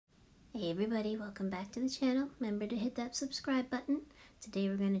Hey everybody, welcome back to the channel. Remember to hit that subscribe button. Today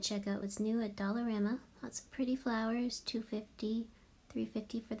we're going to check out what's new at Dollarama. Lots of pretty flowers, $2.50,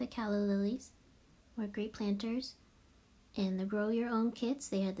 $3.50 for the calla lilies. More great planters. And the grow your own kits,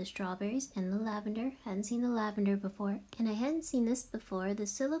 they had the strawberries and the lavender. Hadn't seen the lavender before. And I hadn't seen this before, the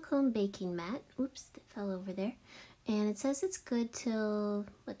silicone baking mat. Oops, it fell over there. And it says it's good till,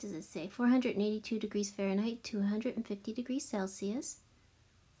 what does it say? 482 degrees Fahrenheit to 150 degrees Celsius.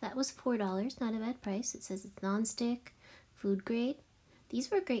 That was $4, not a bad price. It says it's non-stick, food grade.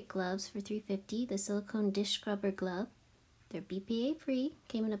 These were great gloves for $3.50. The silicone dish scrubber glove. They're BPA free,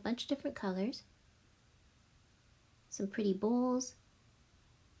 came in a bunch of different colors. Some pretty bowls.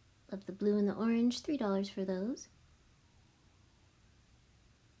 Love the blue and the orange, $3 for those.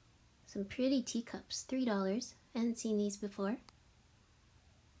 Some pretty teacups, $3. I hadn't seen these before.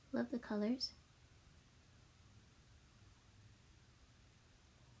 Love the colors.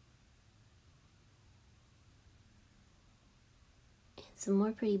 Some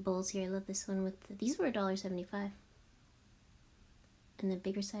more pretty bowls here. I love this one with these were $1.75. And the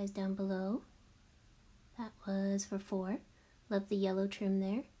bigger size down below, that was for $4. Love the yellow trim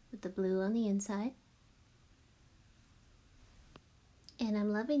there with the blue on the inside. And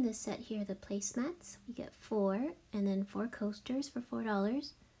I'm loving this set here, the placemats. We get 4 and then 4 coasters for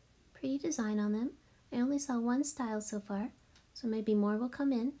 $4. Pretty design on them. I only saw one style so far, so maybe more will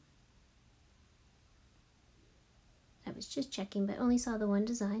come in. I was just checking, but only saw the one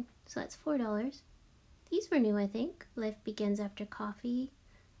design, so that's $4. These were new, I think. Life begins after coffee.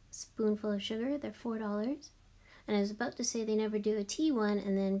 Spoonful of sugar, they're $4. And I was about to say they never do a tea one,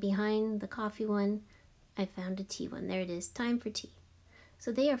 and then behind the coffee one, I found a tea one. There it is, time for tea.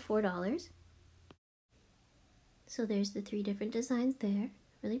 So they are $4. So there's the 3 different designs there.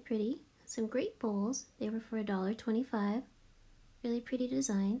 Really pretty. Some great bowls. They were for $1.25. Really pretty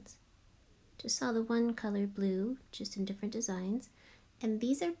designs. Just saw the one color blue, just in different designs. And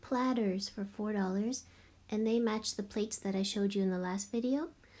these are platters for $4, and they match the plates that I showed you in the last video.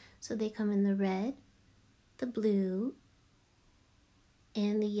 So they come in the red, the blue,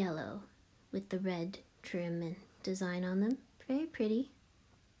 and the yellow with the red trim and design on them. Very pretty.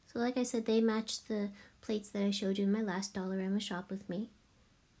 So like I said, they match the plates that I showed you in my last Dollarama shop with me.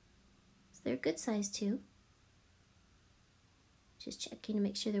 So they're good size too. Just checking to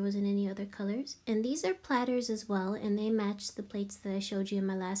make sure there wasn't any other colors. And these are platters as well, and they match the plates that I showed you in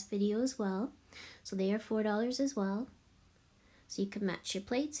my last video as well. So they are $4 as well. So you can match your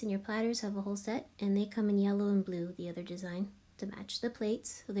plates and your platters, have a whole set, and they come in yellow and blue, the other design, to match the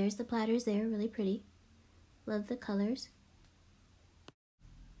plates. So there's the platters there, really pretty. Love the colors.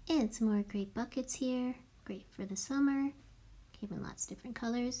 And some more great buckets here. Great for the summer. Came in lots of different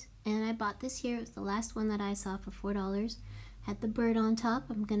colors. And I bought this here. It was the last one that I saw for $4. Had the bird on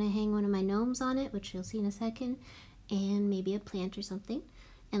top. I'm gonna hang one of my gnomes on it, which you'll see in a second, and maybe a plant or something.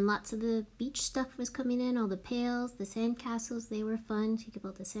 And lots of the beach stuff was coming in, all the pails, the sand castles, they were fun. Think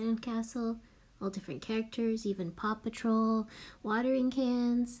about the sand castle, all different characters, even Paw Patrol, watering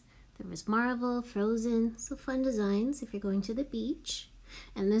cans. There was Marvel, Frozen, so fun designs if you're going to the beach.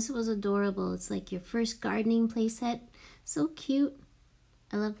 And this was adorable. It's like your first gardening playset. So cute.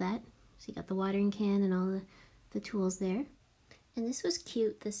 I love that. So you got the watering can and all the tools there. And this was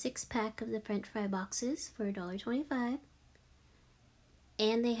cute, the 6-pack of the French fry boxes for $1.25.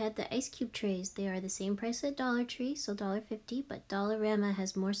 And they had the ice cube trays. They are the same price at Dollar Tree, so $1.50, but Dollarama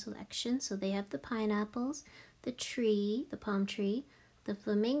has more selection. So they have the pineapples, the tree, the palm tree, the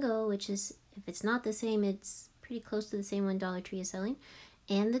flamingo, which is, if it's not the same, it's pretty close to the same one Dollar Tree is selling.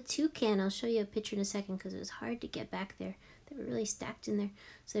 And the toucan. I'll show you a picture in a second because it was hard to get back there. They were really stacked in there.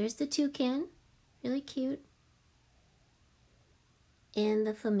 So there's the toucan, really cute. And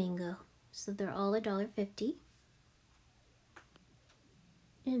the flamingo. So they're all $1.50.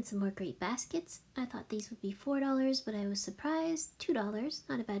 And some more great baskets. I thought these would be $4, but I was surprised. $2,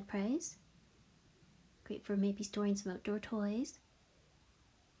 not a bad price. Great for maybe storing some outdoor toys.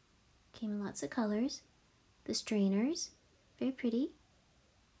 Came in lots of colors. The strainers, very pretty.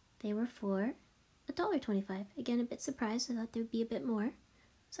 They were for $1.25. Again, a bit surprised. I thought there would be a bit more.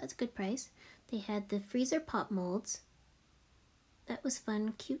 So that's a good price. They had the freezer pop molds. That was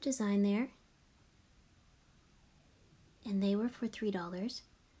fun, cute design there. And they were for $3.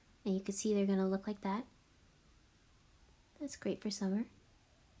 And you can see they're gonna look like that. That's great for summer.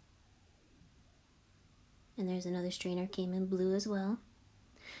 And there's another strainer, came in blue as well.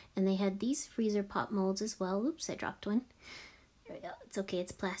 And they had these freezer pop molds as well. Oops, I dropped one. There we go, it's okay,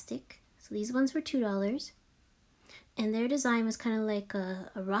 it's plastic. So these ones were $2. And their design was kind of like a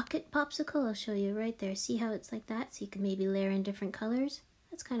rocket popsicle. I'll show you right there. See how it's like that? So you can maybe layer in different colors.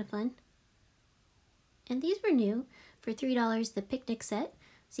 That's kind of fun. And these were new for $3, the picnic set.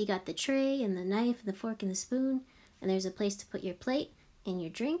 So you got the tray and the knife, the fork and the spoon, and there's a place to put your plate and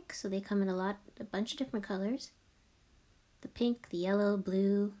your drink. So they come in a bunch of different colors. The pink, the yellow,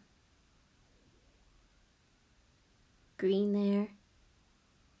 blue, green there.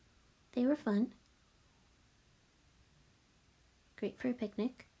 They were fun. Great for a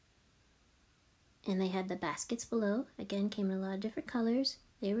picnic. And they had the baskets below. Again, came in a lot of different colors.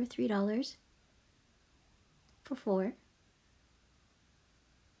 They were $3 for 4.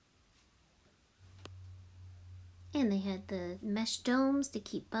 And they had the mesh domes to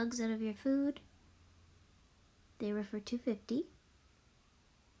keep bugs out of your food. They were for $2.50.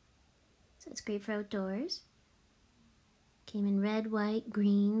 So it's great for outdoors. Came in red, white,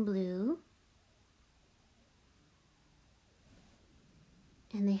 green, blue.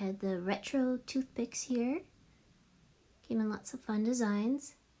 And they had the retro toothpicks here. Came in lots of fun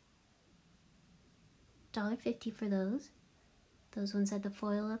designs. $1.50 for those. Those ones had the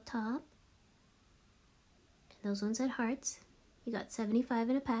foil up top. And those ones had hearts. You got 75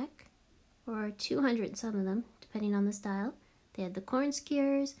 in a pack, or 200 some of them, depending on the style. They had the corn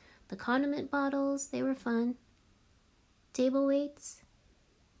skewers, the condiment bottles, they were fun. Table weights.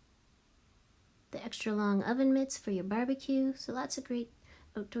 The extra long oven mitts for your barbecue. So lots of great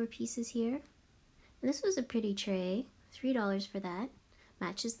outdoor pieces here. And this was a pretty tray, $3 for that.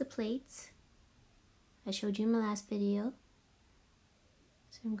 Matches the plates I showed you in my last video.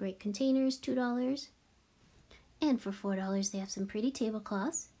 Some great containers, $2. And for $4 they have some pretty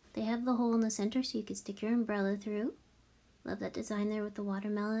tablecloths. They have the hole in the center so you could stick your umbrella through. Love that design there with the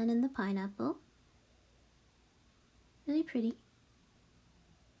watermelon and the pineapple. Really pretty.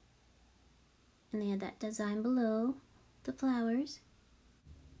 And they had that design below, the flowers.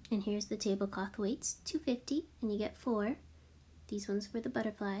 And here's the tablecloth weights, $2.50, and you get 4. These ones were the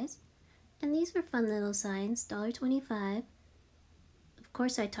butterflies. And these were fun little signs, $1.25. Of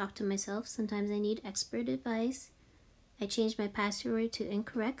course I talk to myself, sometimes I need expert advice. I changed my password to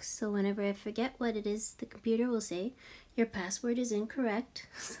incorrect, so whenever I forget what it is, the computer will say, your password is incorrect.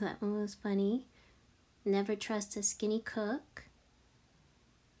 So that one was funny. Never trust a skinny cook.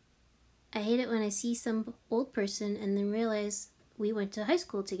 I hate it when I see some old person and then realize we went to high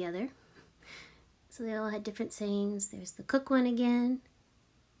school together. So they all had different sayings. There's the cook one again.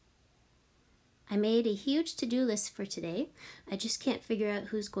 I made a huge to-do list for today. I just can't figure out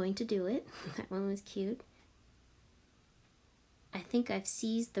who's going to do it. That one was cute. I think I've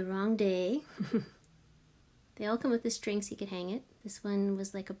seized the wrong day. They all come with a string so you can hang it. This one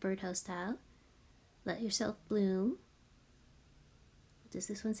was like a birdhouse style. Let yourself bloom. What does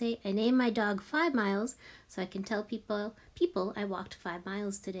this one say? I named my dog 5 miles so I can tell people I walked 5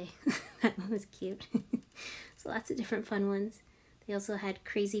 miles today. That one was cute. So lots of different fun ones. They also had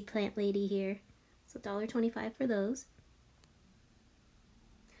Crazy Plant Lady here. So $1.25 for those.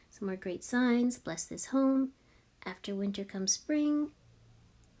 Some more great signs. Bless this home. After winter comes spring.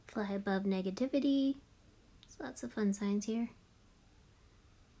 Fly above negativity. So lots of fun signs here.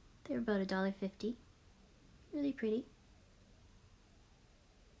 They're about $1.50. Really pretty.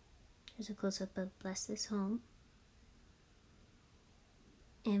 Here's a close-up of Bless This Home.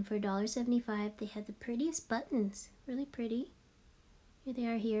 And for $1.75 they had the prettiest buttons. Really pretty. Here they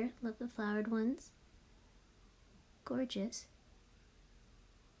are here. Love the flowered ones. Gorgeous.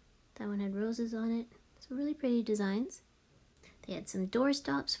 That one had roses on it. So really pretty designs. They had some door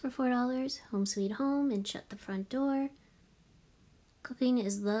stops for $4. Home Sweet Home and Shut the Front Door. Cooking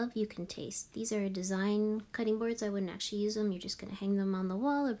is love you can taste. These are design cutting boards. I wouldn't actually use them. You're just going to hang them on the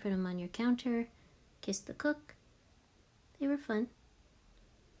wall or put them on your counter. Kiss the cook. They were fun.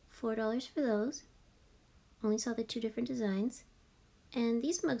 $4 for those. Only saw the 2 different designs. And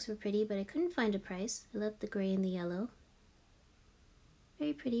these mugs were pretty, but I couldn't find a price. I love the gray and the yellow.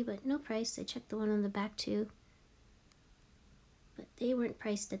 Very pretty, but no price. I checked the one on the back too. But they weren't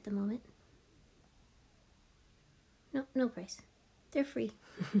priced at the moment. No price. They're free.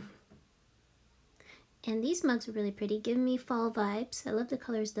 And these mugs were really pretty, giving me fall vibes. I love the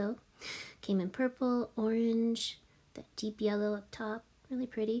colors though. Came in purple, orange, that deep yellow up top. Really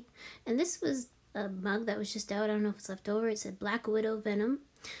pretty. And this was a mug that was just out. I don't know if it's left over. It said Black Widow Venom.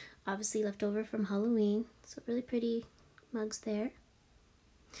 Obviously left over from Halloween. So really pretty mugs there.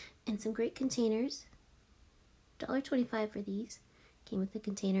 And some great containers. $1.25 for these. Came with the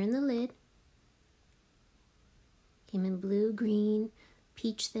container and the lid. Came in blue, green,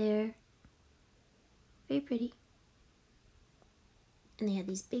 peach there. Very pretty. And they had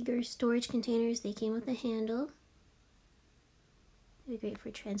these bigger storage containers. They came with a handle. They'd be great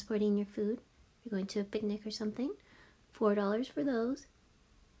for transporting your food. If you're going to a picnic or something. $4 for those.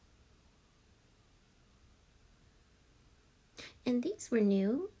 And these were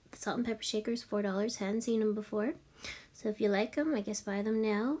new. The salt and pepper shakers, $4. Hadn't seen them before. So if you like them, I guess buy them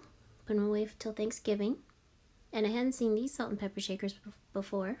now. Put them away till Thanksgiving. And I hadn't seen these salt and pepper shakers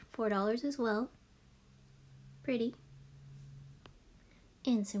before. $4 as well. Pretty.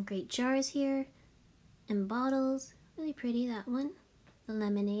 And some great jars here. And bottles. Really pretty, that one. The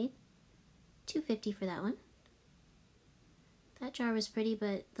lemonade. $2.50 for that one. That jar was pretty,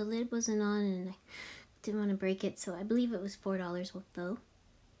 but the lid wasn't on and I didn't want to break it, so I believe it was $4 though.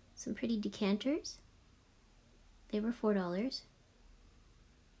 Some pretty decanters. They were $4.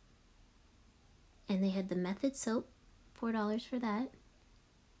 And they had the Method soap, $4 for that.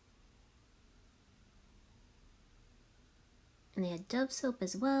 And they had Dove soap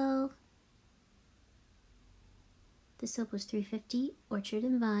as well. This soap was $3.50, Orchard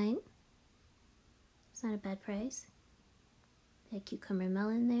and Vine. It's not a bad price. They had cucumber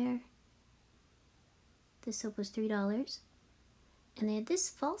melon there. This soap was $3. And they had this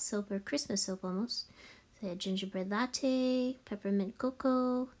fall soap, or Christmas soap almost. So they had gingerbread latte, peppermint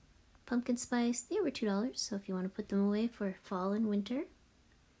cocoa, pumpkin spice. They were $2, so if you want to put them away for fall and winter.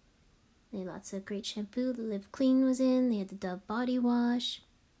 They had lots of great shampoo. The Live Clean was in. They had the Dove body wash.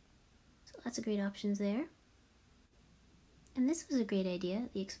 So lots of great options there. And this was a great idea,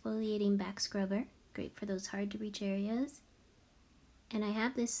 the exfoliating back scrubber. Great for those hard to reach areas. And I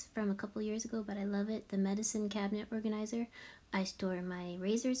have this from a couple years ago, but I love it. The medicine cabinet organizer. I store my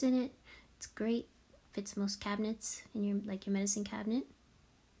razors in it. It's great. Fits most cabinets in your medicine cabinet.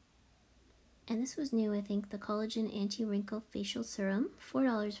 And this was new, I think, the Collagen Anti-Wrinkle Facial Serum.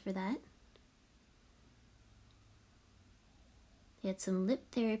 $4 for that. They had some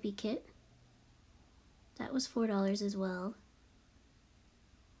lip therapy kit. That was $4 as well.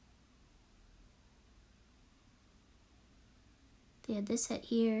 They had this set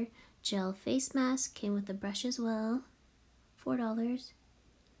here, gel face mask, came with a brush as well, $4.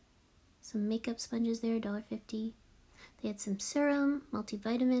 Some makeup sponges there, $1.50. They had some serum,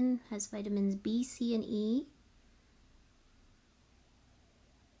 multivitamin, has vitamins B, C, and E.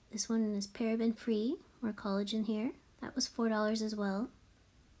 This one is paraben free, more collagen here. That was $4 as well.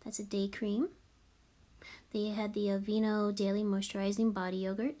 That's a day cream. They had the Aveeno Daily Moisturizing Body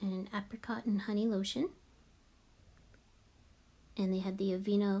Yogurt and an apricot and honey lotion. And they had the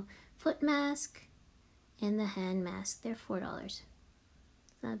Aveeno foot mask and the hand mask. They're $4. It's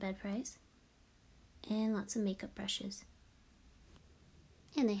not a bad price. And lots of makeup brushes.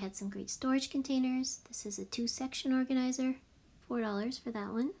 And they had some great storage containers. This is a 2-section organizer. $4 for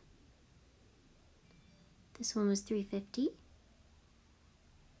that one. This one was $3.50.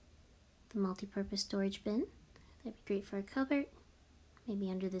 The multi-purpose storage bin. That'd be great for a cupboard. Maybe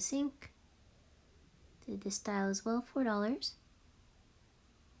under the sink. Did this style as well, $4.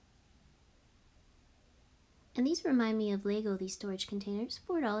 And these remind me of Lego, these storage containers,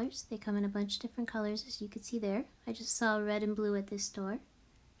 $4. They come in a bunch of different colors, as you can see there. I just saw red and blue at this store. You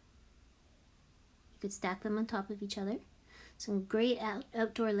could stack them on top of each other. Some great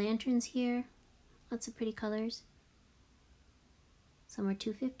outdoor lanterns here. Lots of pretty colors. Some were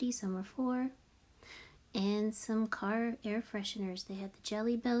 $2.50, some were $4. And some car air fresheners. They had the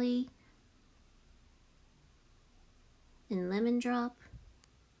Jelly Belly and Lemon Drop.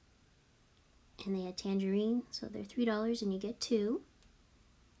 And they had tangerine, so they're $3 and you get 2.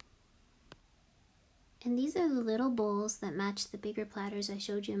 And these are the little bowls that match the bigger platters I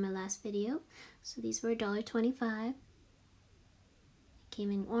showed you in my last video. So these were $1.25. They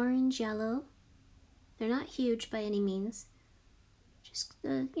came in orange, yellow. They're not huge by any means. Just,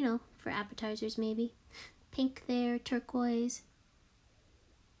 you know, for appetizers maybe. Pink there, turquoise.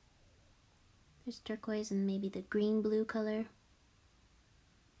 There's turquoise and maybe the green-blue color.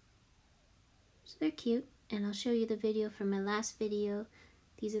 So they're cute, and I'll show you the video from my last video.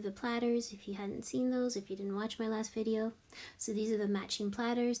 These are the platters, if you hadn't seen those, if you didn't watch my last video. So these are the matching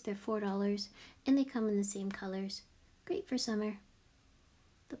platters, they're $4, and they come in the same colors. Great for summer.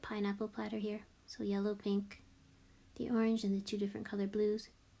 The pineapple platter here, so yellow, pink, the orange, and the 2 different color blues.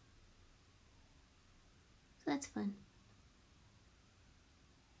 So that's fun.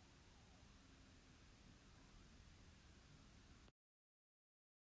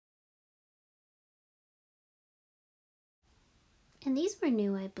 And these were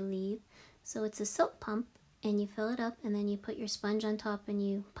new, I believe. So it's a soap pump, and you fill it up, and then you put your sponge on top, and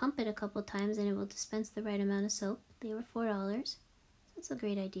you pump it a couple times, and it will dispense the right amount of soap. They were $4. That's a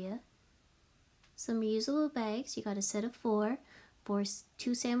great idea. Some reusable bags. You got a set of 4 for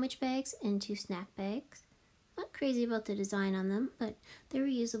 2 sandwich bags and 2 snack bags. Not crazy about the design on them, but they're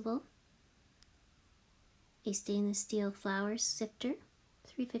reusable. A stainless steel flour sifter.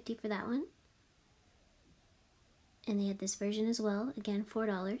 $3.50 for that one. And they had this version as well, again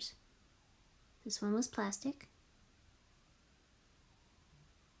 $4. This one was plastic.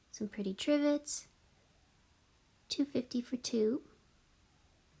 Some pretty trivets, $2.50 for two.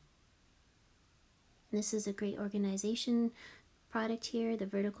 And this is a great organization product here, the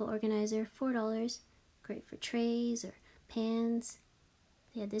vertical organizer, $4. Great for trays or pans.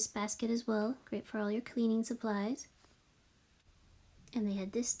 They had this basket as well, great for all your cleaning supplies. And they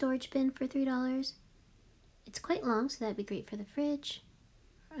had this storage bin for $3. It's quite long, so that'd be great for the fridge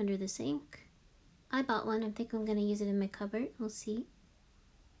or under the sink. I bought one. I think I'm going to use it in my cupboard. We'll see.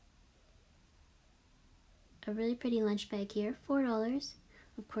 A really pretty lunch bag here, $4.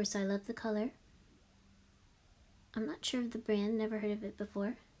 Of course, I love the color. I'm not sure of the brand, never heard of it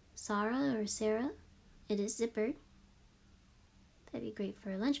before. Sarah or Sarah. It is zippered. That'd be great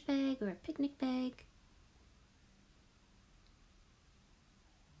for a lunch bag or a picnic bag.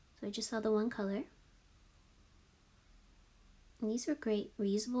 So I just saw the one color. And these are great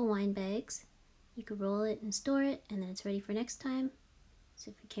reusable wine bags. You could roll it and store it, and then it's ready for next time.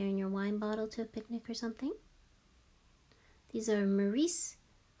 So if you're carrying your wine bottle to a picnic or something. These are Maurice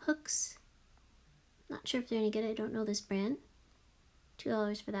hooks. Not sure if they're any good. I don't know this brand.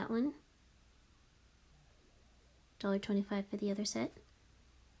 $2 for that one. $1.25 for the other set.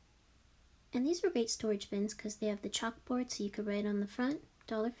 And these were great storage bins because they have the chalkboard so you could write on the front.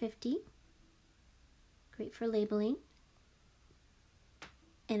 $1.50. Great for labeling.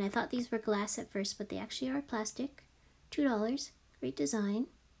 And I thought these were glass at first, but they actually are plastic. $2. Great design.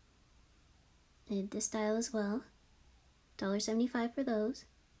 And this style as well. $1.75 for those.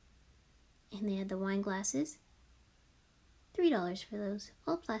 And they had the wine glasses. $3 for those.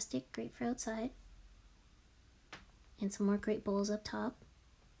 All plastic, great for outside. And some more great bowls up top.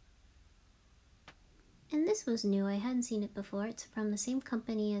 And this was new. I hadn't seen it before. It's from the same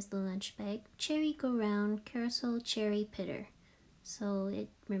company as the lunch bag. Cherry Go Round Carousel Cherry Pitter. So it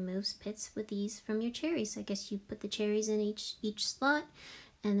removes pits with ease from your cherries. I guess you put the cherries in each slot,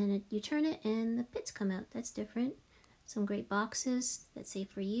 and then you turn it and the pits come out. That's different. Some great boxes that's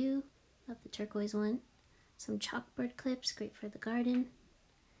safe for you. Love the turquoise one. Some chalkboard clips, great for the garden.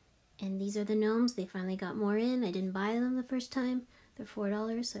 And these are the gnomes. They finally got more in. I didn't buy them the first time. They're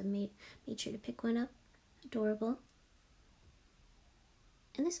 $4, so I made sure to pick one up. Adorable.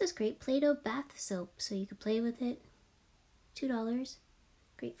 And this was great. Play-Doh bath soap, so you could play with it. $2.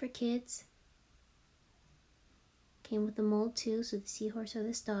 Great for kids. Came with the mold too, so the seahorse or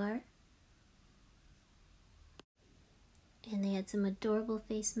the star. And they had some adorable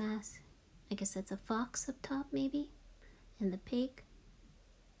face masks. I guess that's a fox up top maybe. And the pig.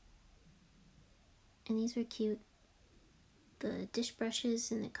 And these were cute. The dish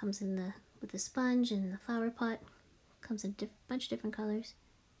brushes, and it comes in with the sponge and the flower pot. Comes in a bunch of different colors.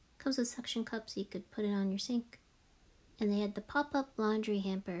 Comes with suction cups so you could put it on your sink. And they had the pop-up laundry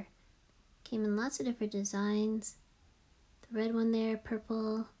hamper. Came in lots of different designs. The red one there,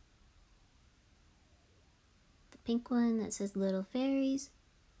 purple. The pink one that says Little Fairies.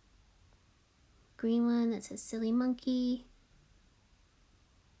 Green one that says Silly Monkey.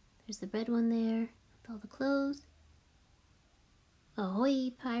 There's the red one there with all the clothes.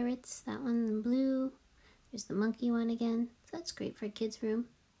 Ahoy Pirates, that one in blue. There's the monkey one again. So that's great for a kid's room.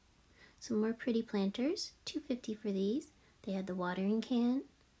 Some more pretty planters, $2.50 for these. They had the watering can,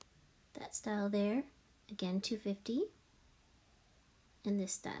 that style there, again $2.50. And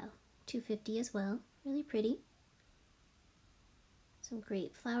this style, $2.50 as well, really pretty. Some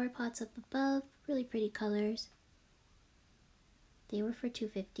great flower pots up above, really pretty colors. They were for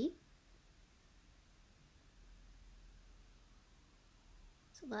 $2.50.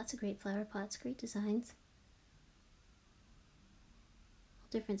 So lots of great flower pots, great designs. All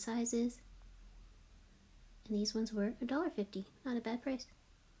different sizes. And these ones were $1.50, not a bad price.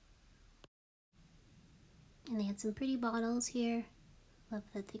 And they had some pretty bottles here. Love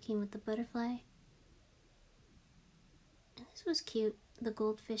that they came with the butterfly. And this was cute, the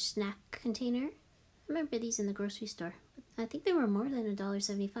goldfish snack container. I remember these in the grocery store, but I think they were more than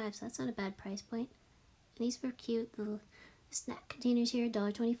 $1.75, so that's not a bad price point. And these were cute, the snack containers here,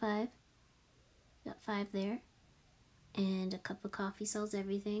 $1.25. Got 5 there. And a cup of coffee solves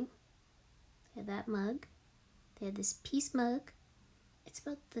everything. They had that mug. They had this peace mug. It's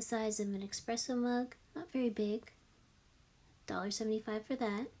about the size of an espresso mug, not very big. $1.75 for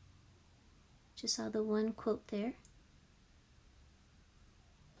that. Just saw the one quote there.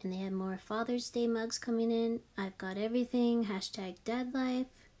 And they had more Father's Day mugs coming in. I've got everything. Hashtag dad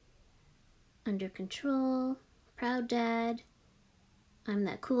life. Under control. Proud dad. I'm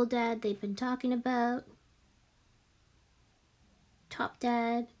that cool dad they've been talking about. Top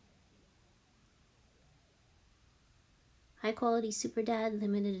dad. High quality Super Dad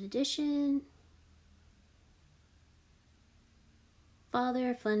limited edition.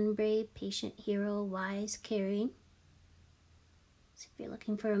 Father, fun, brave, patient, hero, wise, caring. So if you're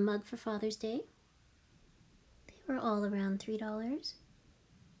looking for a mug for Father's Day, they were all around $3.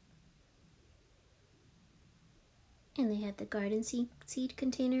 And they had the garden seed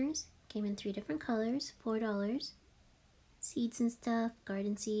containers. Came in 3 different colors, $4. Seeds and stuff,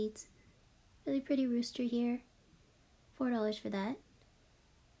 garden seeds. Really pretty rooster here, $4 for that.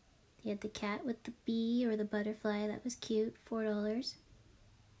 They had the cat with the bee or the butterfly, that was cute, $4.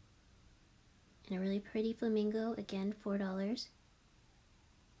 And a really pretty flamingo, again, $4.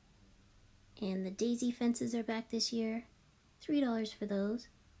 And the daisy fences are back this year, $3 for those.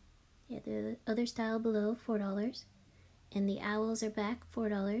 They had the other style below, $4. And the owls are back,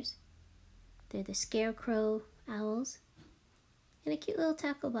 $4. They're the scarecrow owls. And a cute little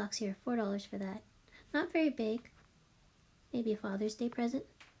tackle box here, $4 for that. Not very big, maybe a Father's Day present.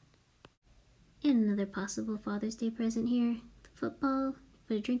 And another possible Father's Day present here, the football.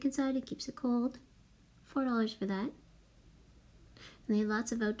 Put a drink inside, it keeps it cold, $4 for that. And they had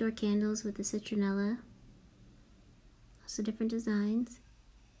lots of outdoor candles with the citronella, lots of different designs.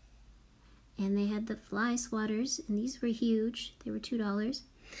 And they had the fly swatters, and these were huge, they were $2.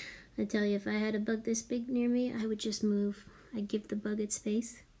 I tell you, if I had a bug this big near me, I would just move. I'd give the bug its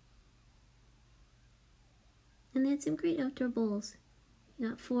space. And they had some great outdoor bowls. You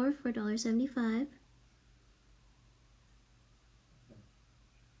got 4 for $1.75.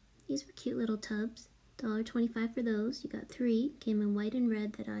 These were cute little tubs, $1.25 for those. You got 3, came in white and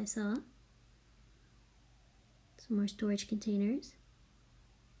red that I saw. Some more storage containers.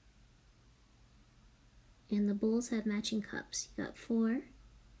 And the bowls have matching cups. You got 4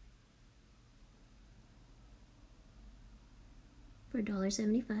 for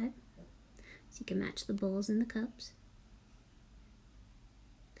 $1.75. So you can match the bowls and the cups.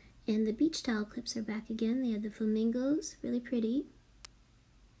 And the beach towel clips are back again. They had the flamingos, really pretty.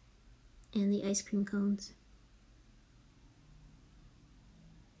 And the ice cream cones.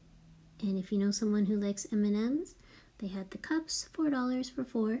 And if you know someone who likes M&Ms, they had the cups, $4 for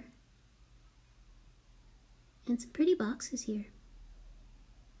 4. And some pretty boxes here.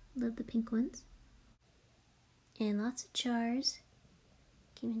 Love the pink ones. And lots of jars.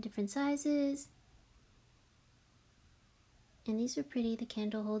 Came in different sizes. And these are pretty, the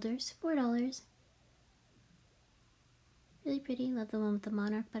candle holders, $4. Really pretty, love the one with the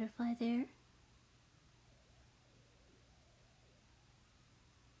monarch butterfly there.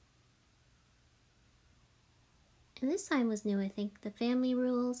 And this sign was new, I think. The family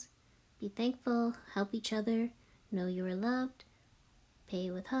rules: be thankful, help each other, know you are loved,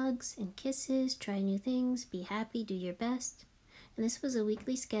 pay with hugs and kisses, try new things, be happy, do your best. And this was a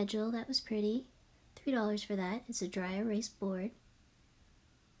weekly schedule, that was pretty. $3 for that. It's a dry erase board.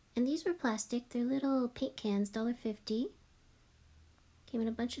 And these were plastic, they're little paint cans, $1.50. Came in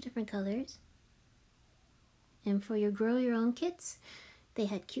a bunch of different colors. And for your grow your own kits, they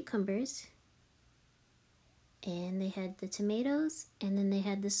had cucumbers. And they had the tomatoes, and then they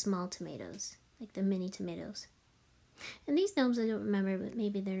had the small tomatoes, like the mini tomatoes. And these gnomes I don't remember, but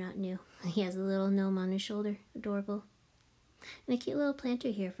maybe they're not new. He has a little gnome on his shoulder, adorable. And a cute little planter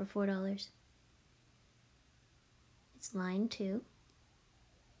here for $4. It's lined too.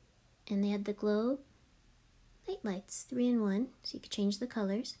 And they had the globe night lights, 3 in 1, so you could change the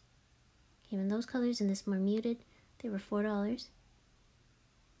colors. Came in those colors and this more muted. They were $4.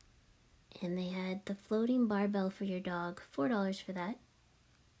 And they had the floating barbell for your dog, $4 for that.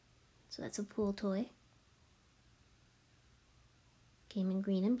 So that's a pool toy. Came in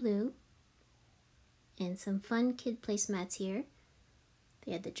green and blue. And some fun kid placemats here.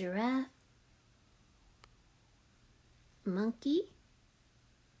 They had the giraffe, a monkey,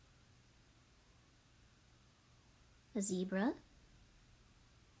 a zebra.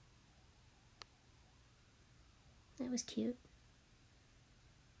 That was cute.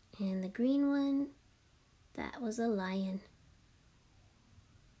 And the green one, that was a lion.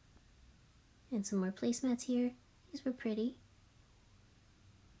 And some more placemats here. These were pretty.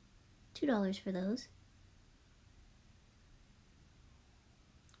 $2 for those.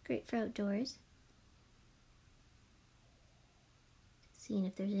 Great for outdoors. Seeing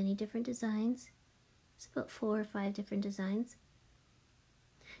if there's any different designs. It's about 4 or 5 different designs.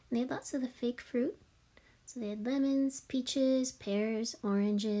 And they had lots of the fake fruit. So they had lemons, peaches, pears,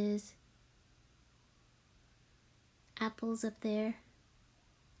 oranges, apples up there,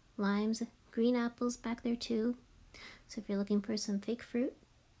 limes, green apples back there too. So if you're looking for some fake fruit,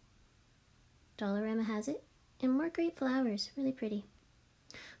 Dollarama has it. And more great flowers, really pretty.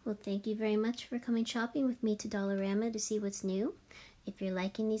 Well, thank you very much for coming shopping with me to Dollarama to see what's new. If you're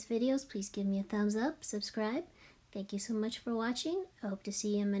liking these videos, please give me a thumbs up, subscribe. Thank you so much for watching. I hope to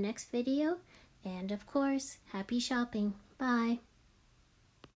see you in my next video. And of course, happy shopping. Bye.